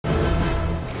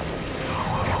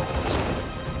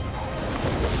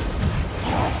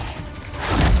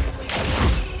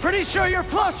pretty sure your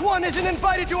 +1 isn't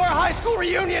invited to our high school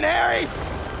reunion, Harry?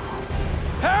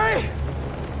 Harry?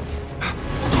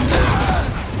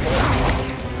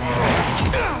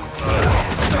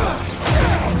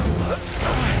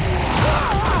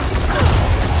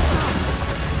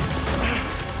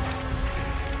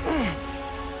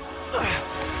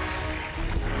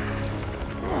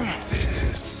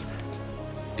 This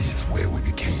is where we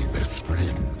became best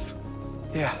friends.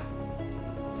 Yeah,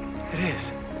 it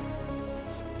is.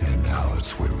 And now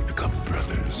it's where we become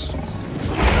brothers.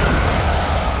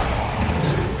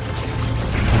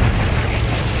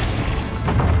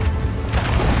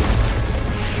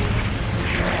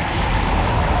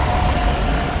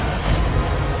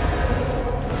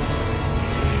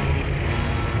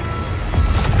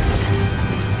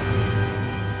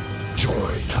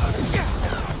 Join us.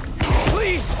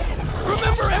 Please,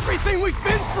 remember everything we've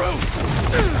been through!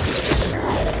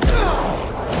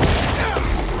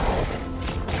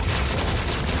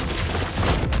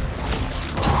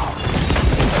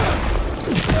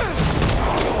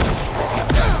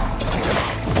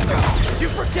 Did you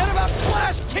forget about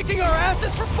Flash kicking our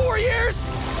asses for 4 years?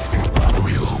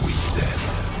 We were weak then.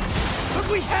 But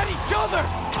we had each other!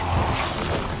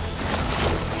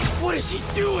 What is he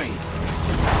doing?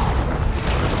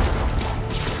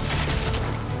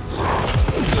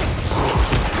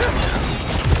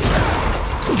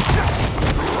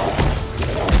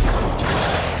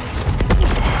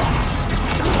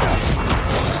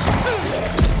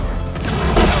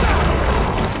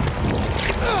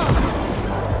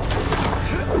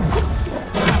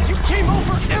 You came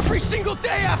over every single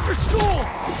day after school!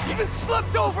 Even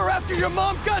slept over after your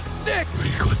mom got sick! We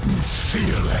couldn't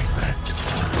feel like that.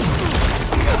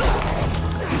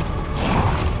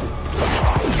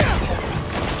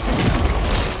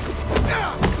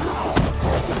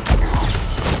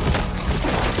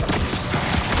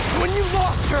 When you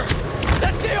lost her,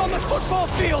 that day on the football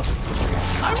field,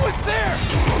 I was there!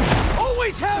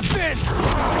 Always have been!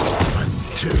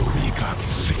 Until we got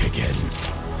sick again.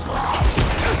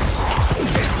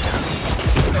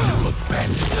 You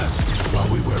abandoned us while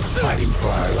we were fighting for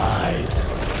our lives.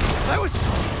 I was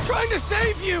trying to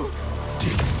save you!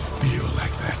 Didn't feel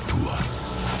like that to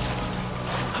us.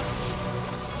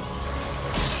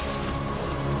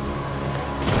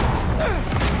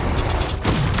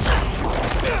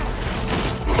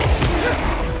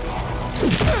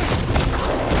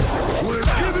 We're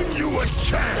giving you a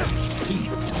chance, Pete.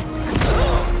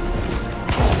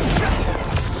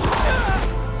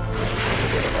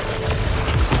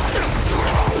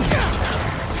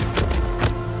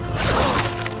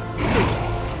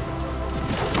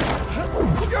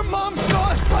 Your mom saw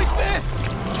us like this!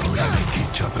 We make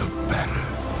each other better.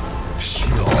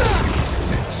 She always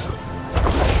said so.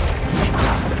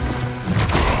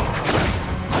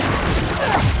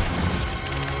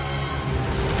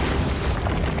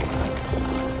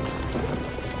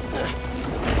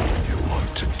 You want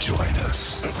to join us?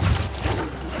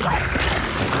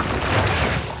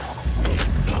 We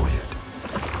know it.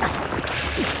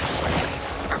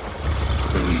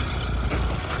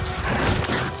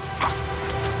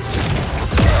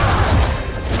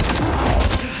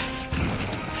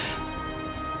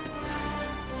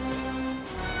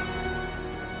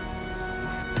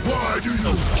 Why do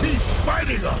you keep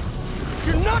fighting us?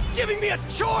 You're not giving me a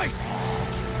choice!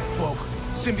 Whoa,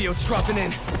 symbiote's dropping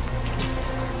in.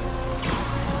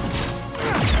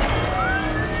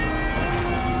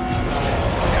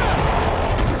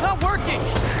 It's not working!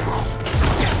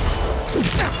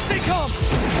 Stay calm!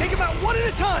 Take him out one at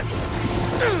a time!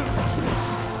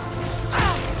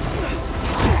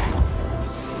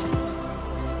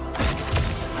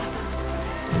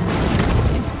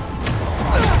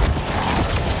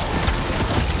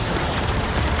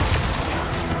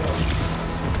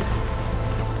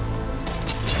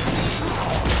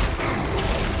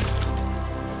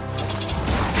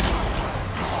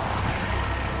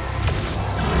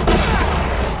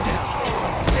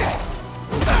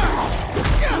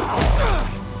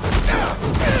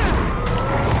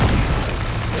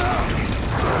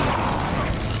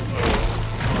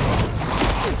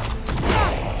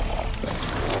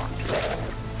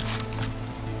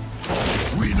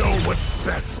 We know what's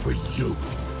best for you,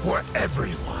 for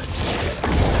everyone.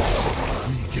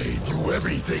 We gave you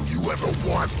everything you ever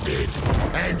wanted,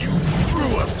 and you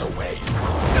threw us away.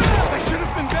 I should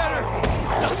have been better!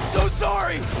 I'm so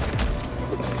sorry!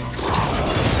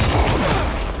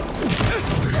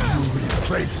 Then you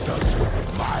replaced us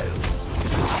with Miles.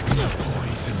 He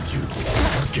poisoned you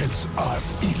against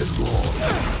us even more.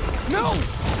 No!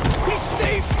 He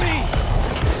saved me!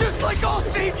 Just like I'll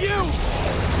save you!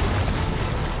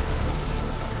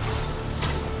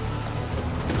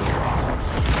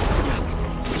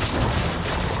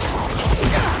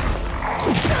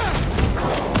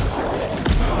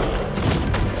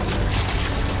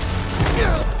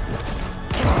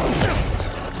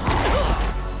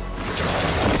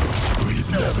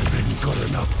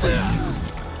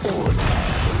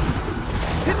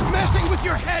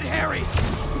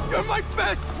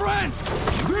 best friend!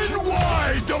 Then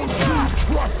why don't you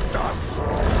trust us?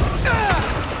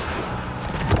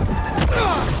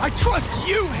 I trust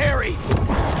you, Harry!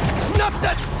 Not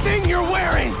that thing you're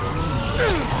wearing!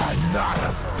 I'm not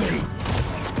a thing.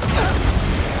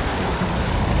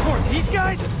 Who are these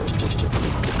guys?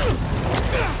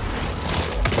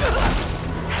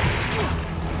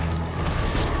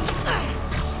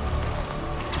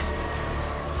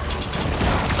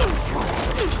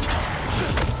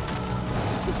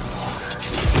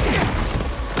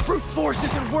 Brute force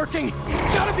isn't working!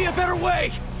 Gotta be a better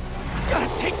way! Gotta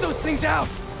take those things out!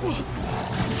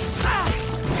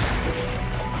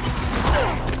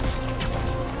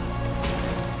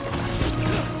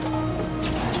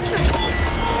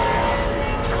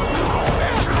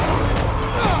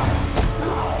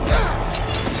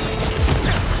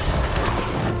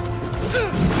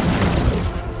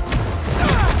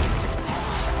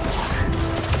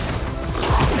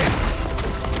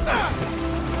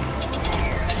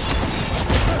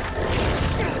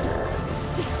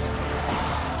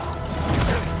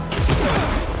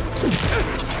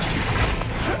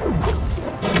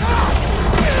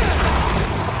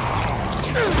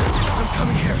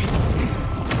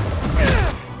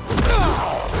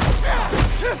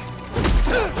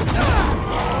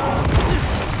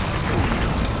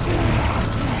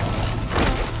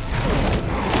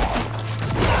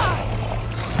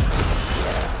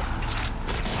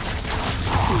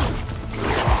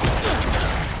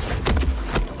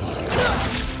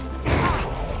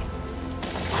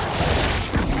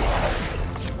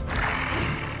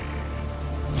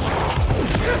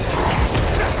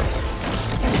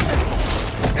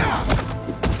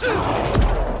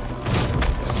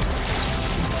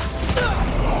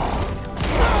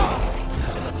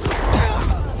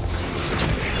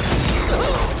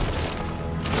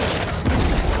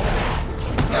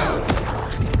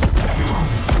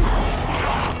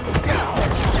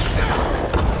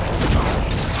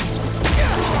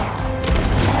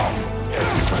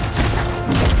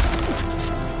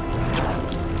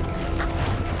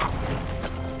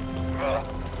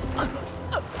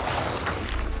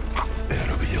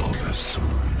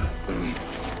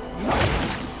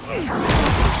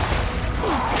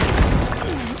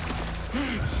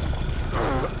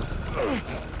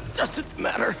 Doesn't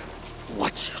matter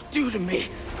what you do to me.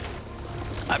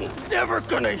 I'm never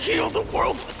gonna heal the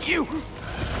world with you.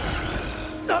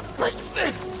 Not like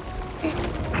this.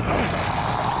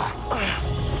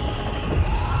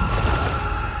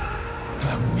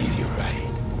 The meteorite.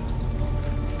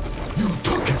 You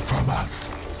took it from us.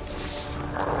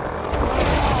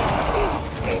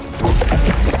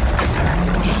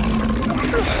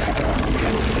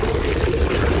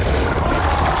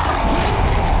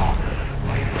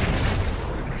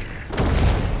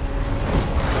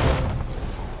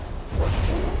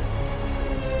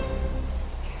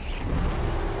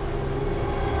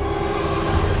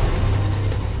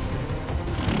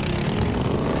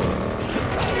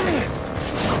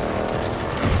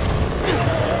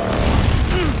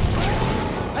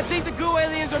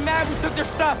 Aliens are mad we took their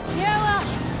stuff! Yeah, well,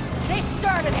 they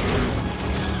started it.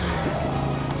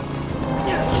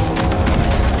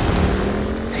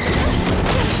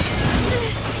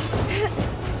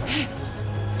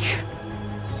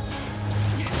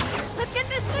 Let's get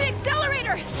this to the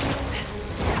accelerator!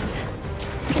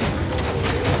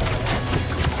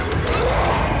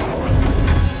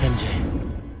 MJ,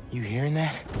 you hearing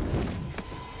that?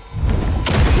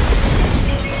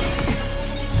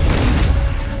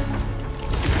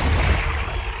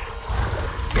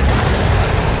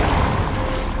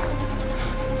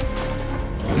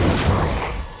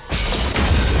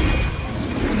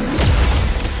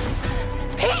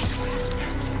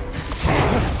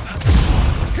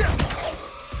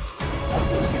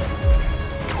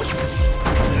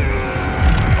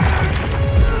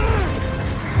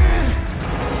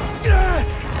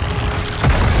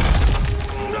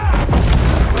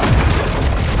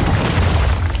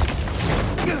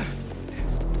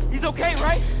 Okay,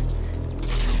 right?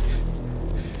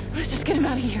 Let's just get him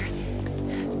out of here.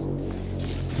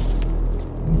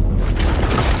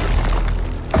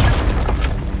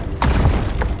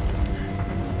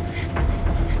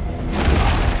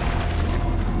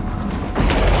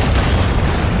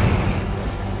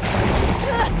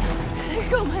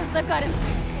 Go, Miles, I've got him.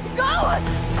 Go!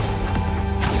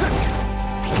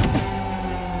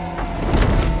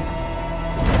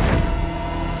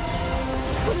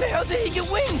 When the hell did he get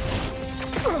wings?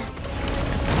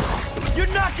 You're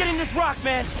not getting this rock,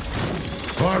 man!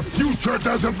 Our future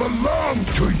doesn't belong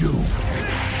to you!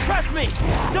 Trust me!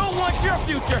 Don't want your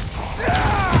future!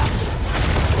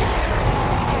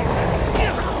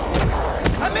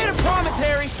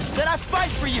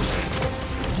 for you.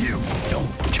 You don't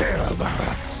care about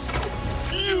us.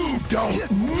 You don't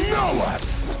know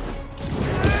us.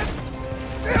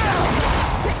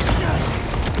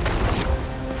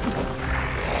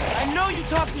 I know you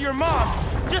talked to your mom,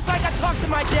 just like I talked to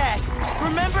my dad.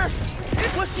 Remember?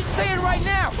 What's she saying right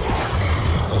now?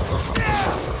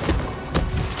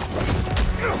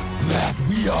 That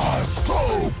we are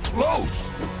so close.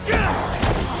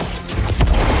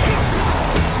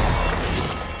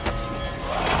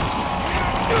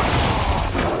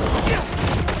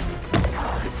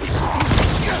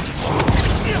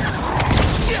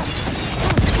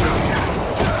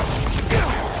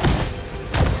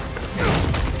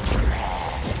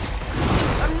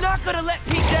 I'm not gonna let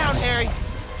Pete down, Harry.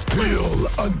 He'll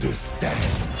understand.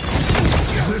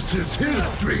 This is his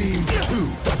dream,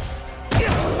 too.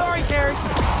 Sorry, Harry.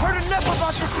 Heard enough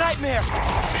about this nightmare.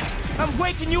 I'm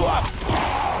waking you up.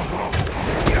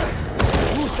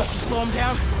 Ooh, stuff to slow him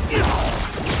down.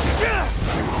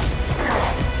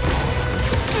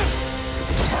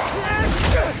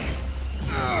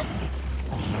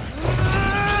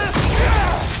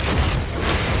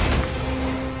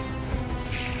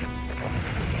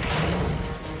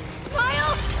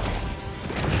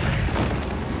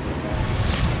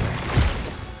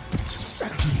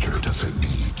 Peter doesn't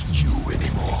need you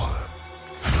anymore.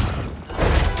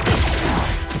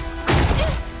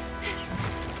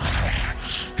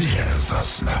 He has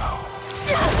us now.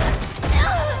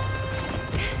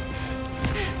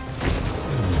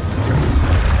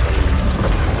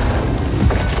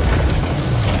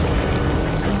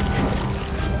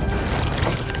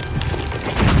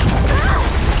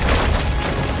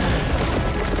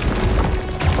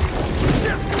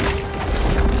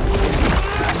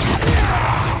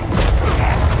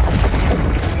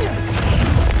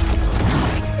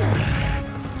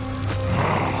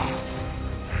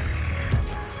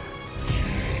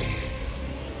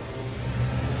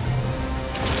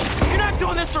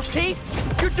 For Pete?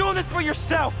 You're doing this for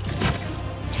yourself!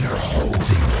 You're holding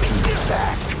Pete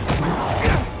back.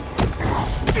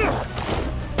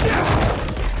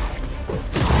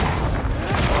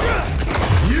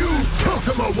 You took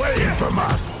him away from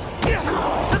us!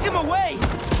 Took him away?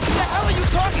 What the hell are you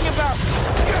talking about?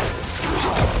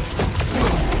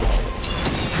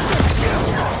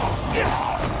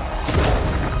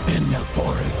 In the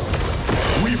forest,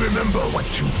 we remember what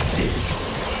you did.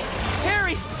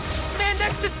 Harry! Man,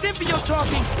 that's the symbiote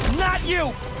talking, not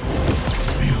you!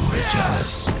 You were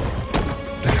jealous.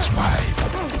 That's why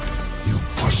you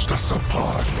pushed us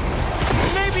apart.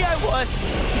 Maybe I was,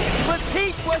 but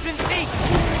Pete wasn't Pete!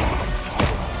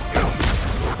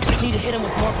 Need to hit him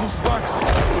with more blue sparks.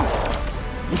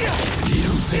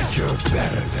 You think you're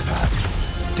better than us,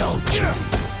 don't you?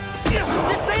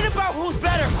 This ain't about who's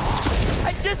better!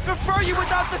 I just prefer you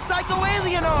without the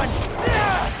psycho-alien on!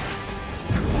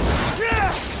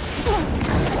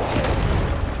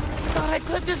 Thought I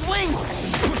clipped his wings!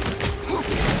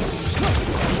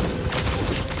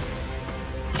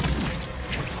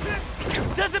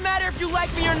 Doesn't matter if you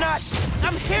like me or not!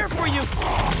 I'm here for you!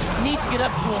 Need to get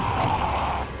up to him.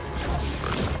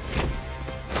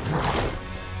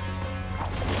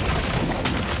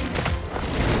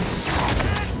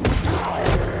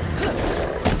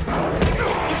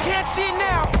 See it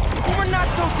now! We're not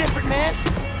so different, man!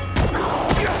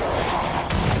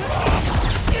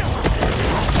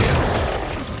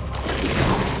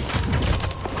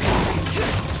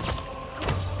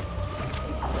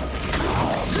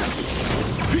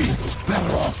 Pete's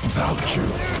better off without you.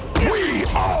 We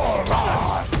all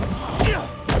are!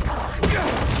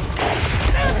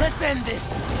 Let's end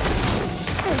this!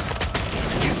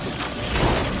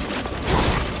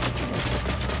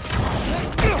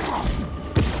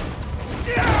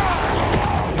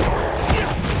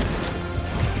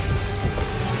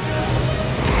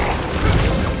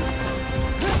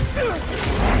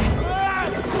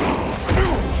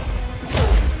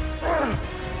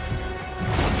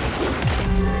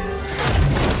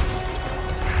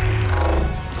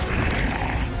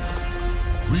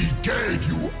 We gave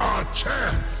you our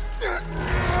chance!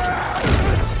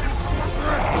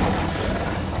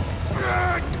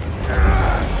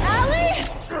 Allie!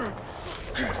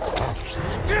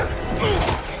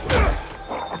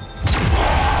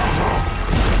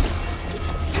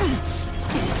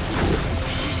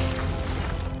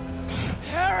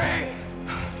 Harry!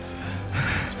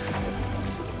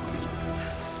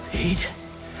 Pete?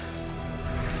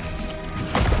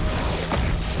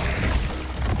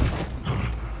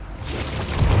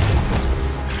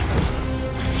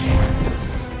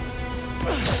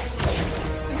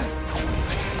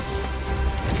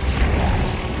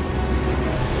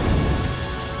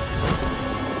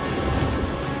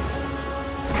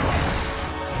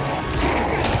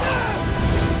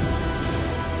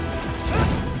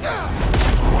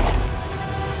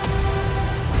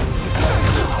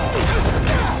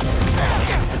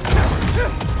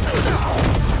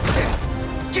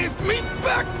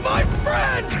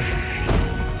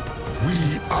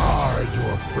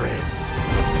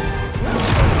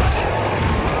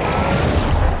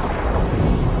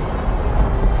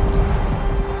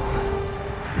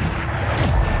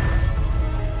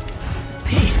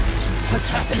 what's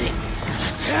happening.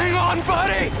 Just hang on,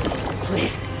 buddy!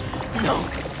 Please, no.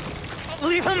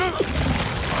 Leave him alone.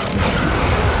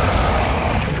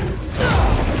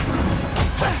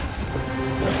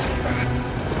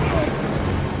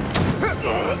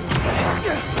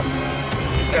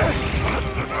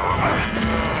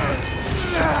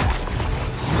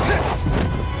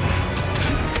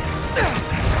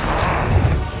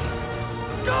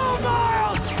 Go,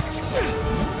 Miles!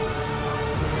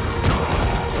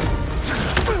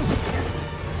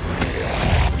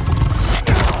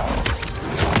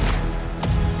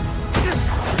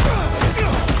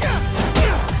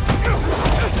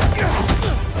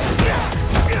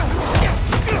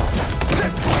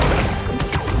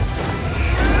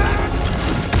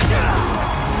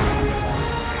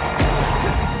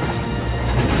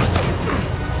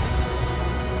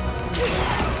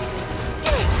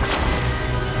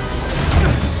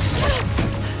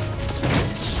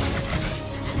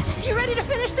 You ready to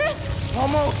finish this?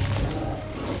 Almost.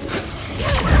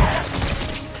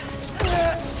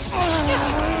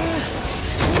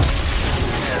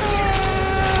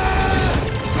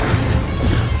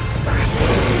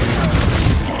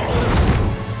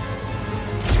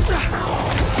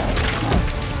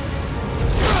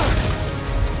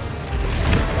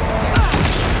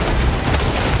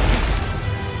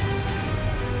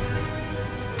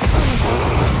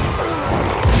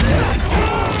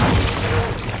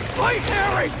 Fight,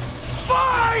 Harry!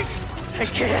 Fight! I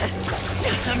can't.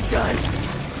 I'm done.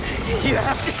 You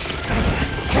have to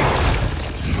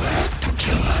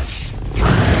Kill us.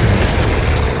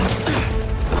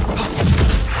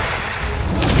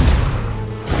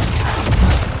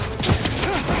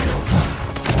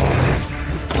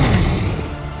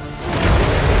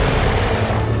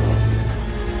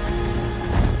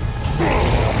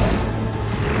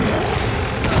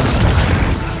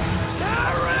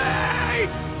 Harry!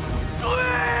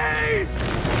 Please!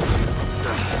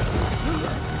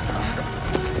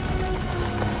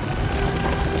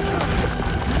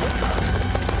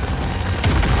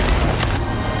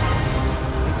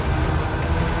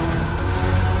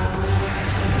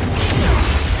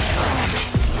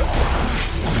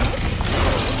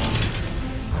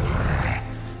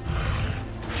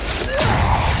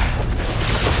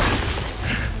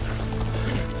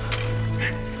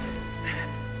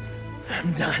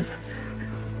 I'm done.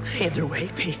 Either way,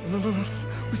 Pete. No.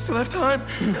 We still have time.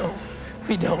 No,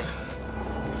 we don't.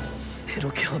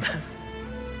 It'll kill them.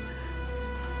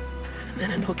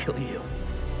 And then it'll kill you.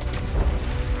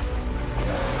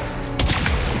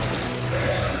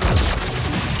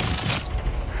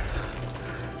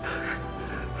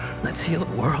 Let's heal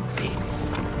the world, Pete.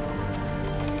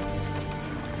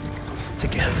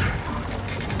 Together.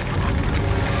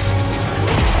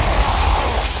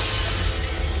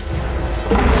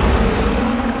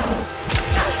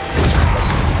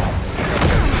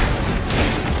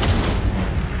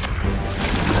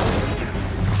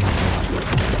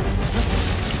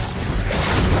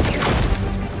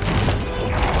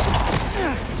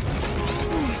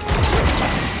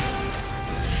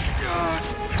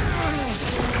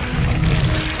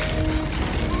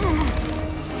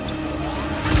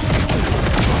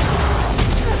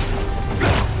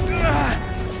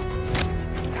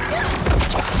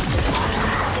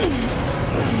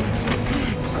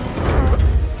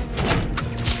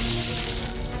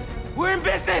 We're in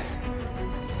business!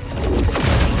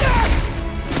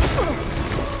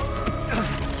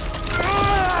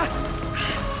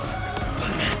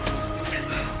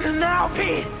 Now,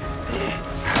 Pete!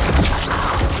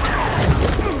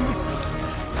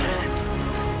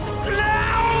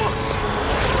 Now!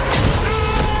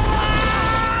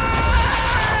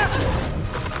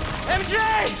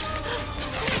 MJ!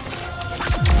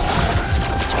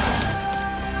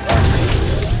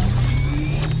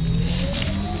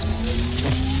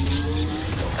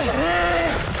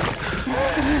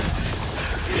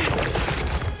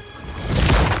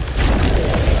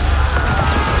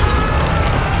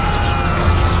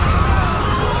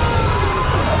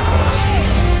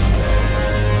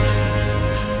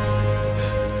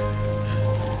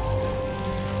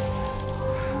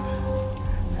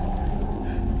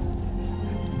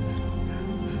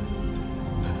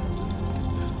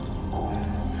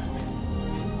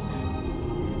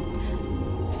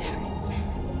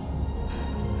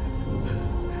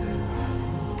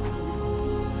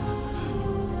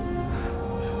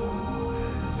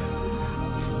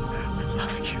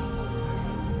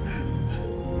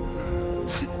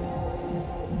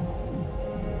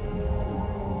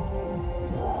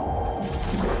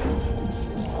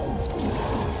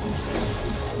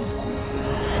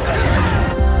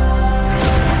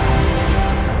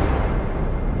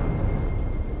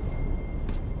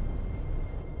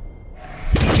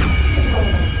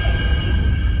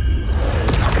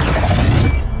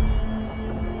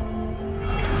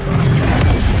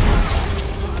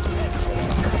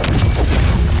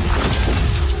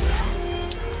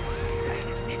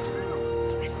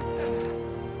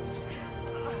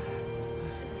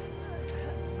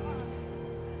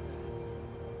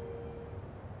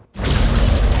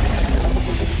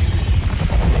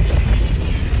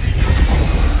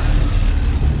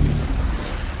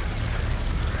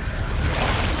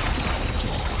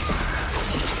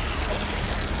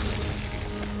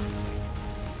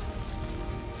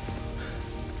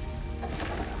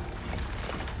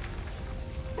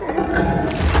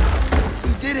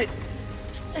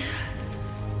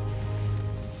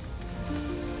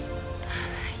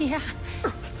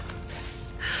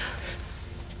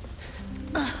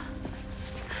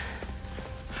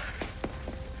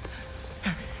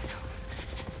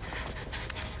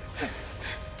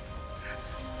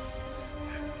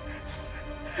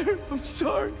 I'm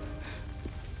sorry.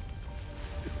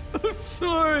 I'm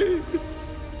sorry.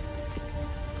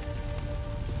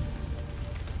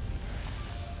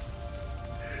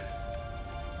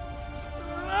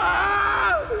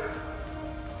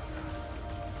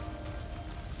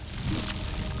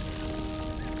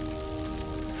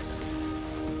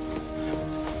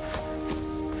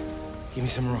 Give me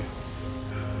some room.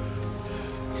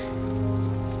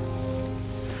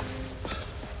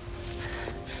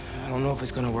 I don't know if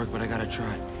it's gonna work, but I gotta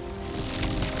try.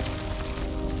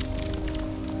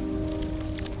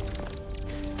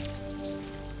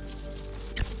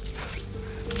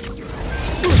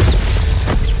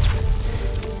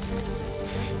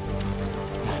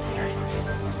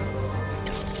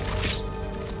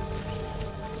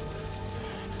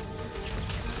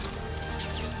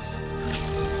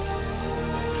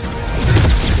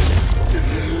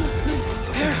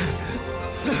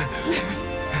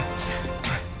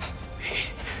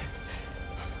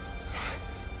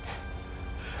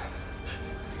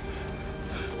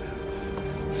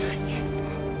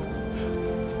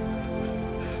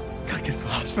 Gotta get to the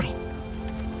hospital.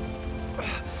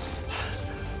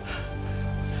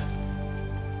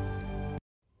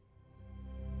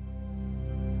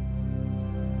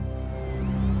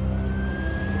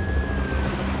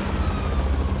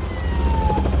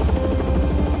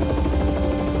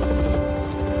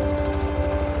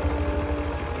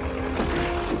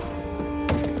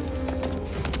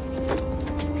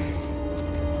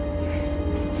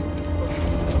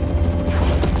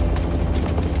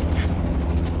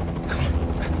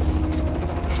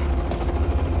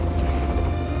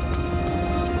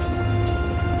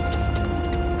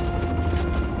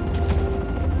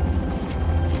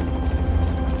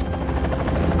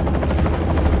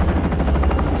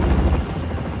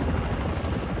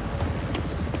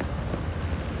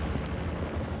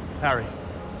 Harry.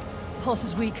 Pulse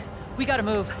is weak. We gotta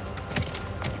move.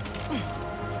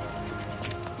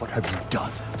 What have you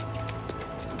done?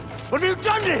 What have you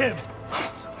done to him?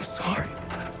 I'm sorry.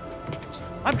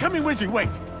 I'm coming with you, wait.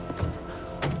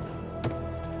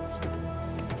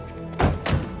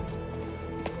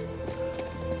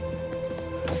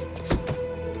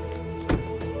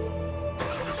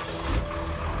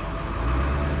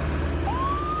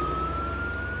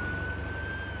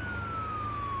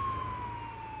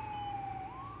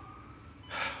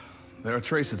 There are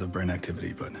traces of brain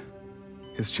activity, but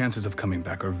his chances of coming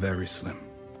back are very slim.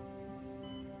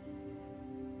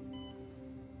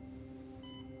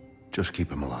 Just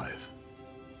keep him alive.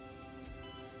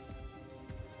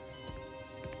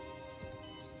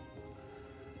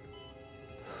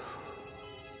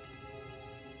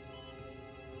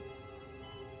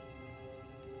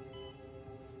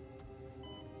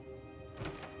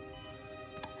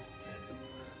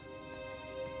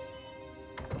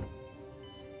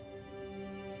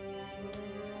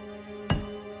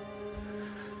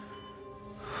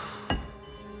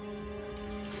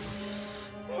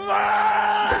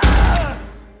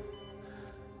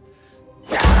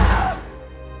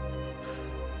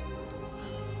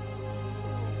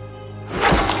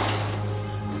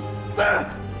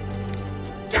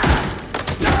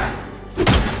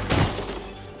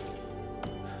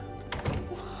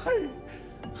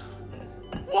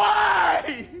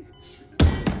 Why?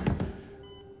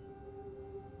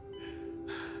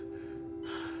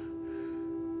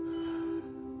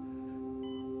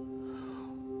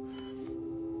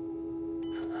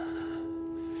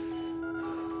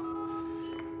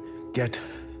 Get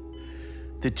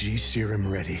the G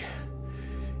serum ready.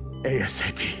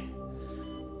 ASAP.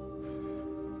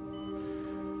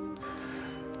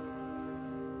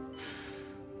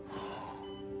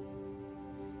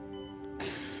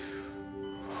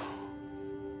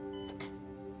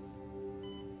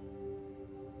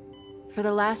 For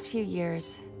the last few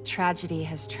years, tragedy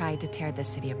has tried to tear the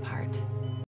city apart.